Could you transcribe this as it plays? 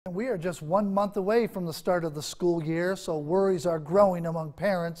We are just 1 month away from the start of the school year, so worries are growing among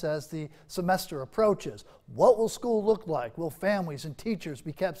parents as the semester approaches. What will school look like? Will families and teachers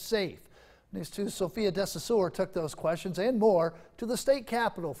be kept safe? News 2's Sophia DeSaussure took those questions and more to the state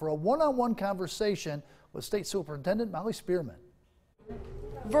capitol for a one-on-one conversation with State Superintendent Spearman.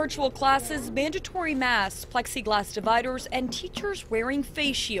 Virtual classes, mandatory masks, plexiglass dividers, and teachers wearing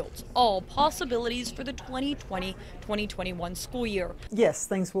face shields, all possibilities for the 2020-2021 school year. Yes,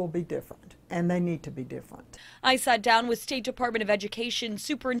 things will be different, and they need to be different. I sat down with State Department of Education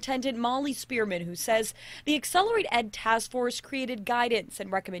Superintendent Spearman, who says the Accelerate Ed Task Force created guidance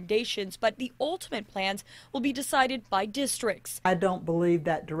and recommendations, but the ultimate plans will be decided by districts. I don't believe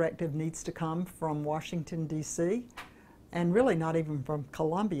that directive needs to come from Washington, D.C., and really not even from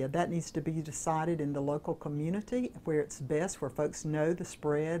Columbia. That needs to be decided in the local community where it's best, where folks know the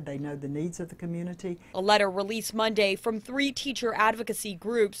spread, they know the needs of the community. A letter released Monday from 3 teacher advocacy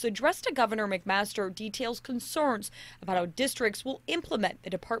groups addressed to Governor McMaster details concerns about how districts will implement the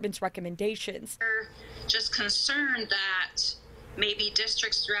department's recommendations. We're just concerned that maybe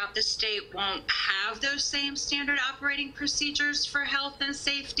districts throughout the state won't have those same standard operating procedures for health and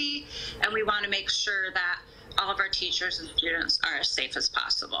safety, and we want to make sure that all of our teachers and students are as safe as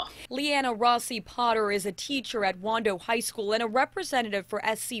possible. Leanna Rossi Potter is a teacher at Wando High School and a representative for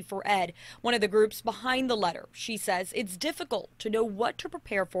SC4Ed, one of the groups behind the letter. She says it's difficult to know what to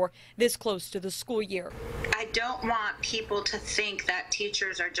prepare for this close to the school year. I don't want people to think that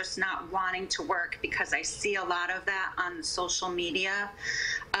teachers are just not wanting to work, because I see a lot of that on social media.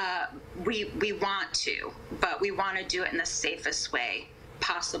 We want to, but we want to do it in the safest way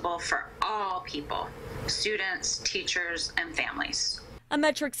possible for all people, students, teachers, and families. A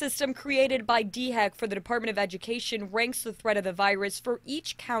metric system created by DHEC for the Department of Education ranks the threat of the virus for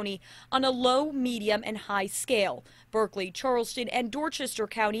each county on a low, medium, and high scale. Berkeley, Charleston, and Dorchester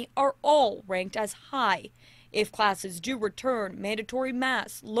County are all ranked as high. If classes do return, mandatory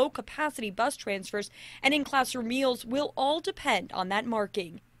masks, low-capacity bus transfers, and in-classroom meals will all depend on that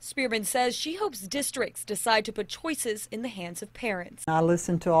marking. Spearman says she hopes districts decide to put choices in the hands of parents. I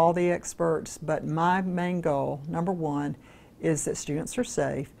listen to all the experts, but my main goal, number one, is that students are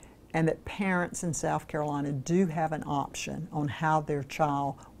safe and that parents in South Carolina do have an option on how their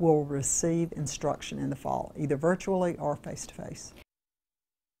child will receive instruction in the fall, either virtually or face-to-face.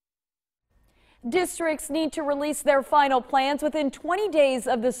 Districts need to release their final plans within 20 days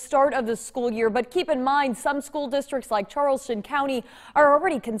of the start of the school year, but keep in mind some school districts like Charleston County are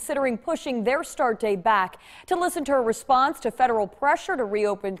already considering pushing their start date back. To listen to a response to federal pressure to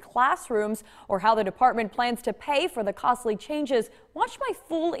reopen classrooms or how the department plans to pay for the costly changes, watch my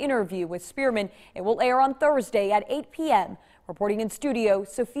full interview with Spearman. It will air on Thursday at 8 p.m. Reporting in studio,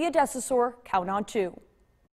 Sophia DeSaussure, Count on 2.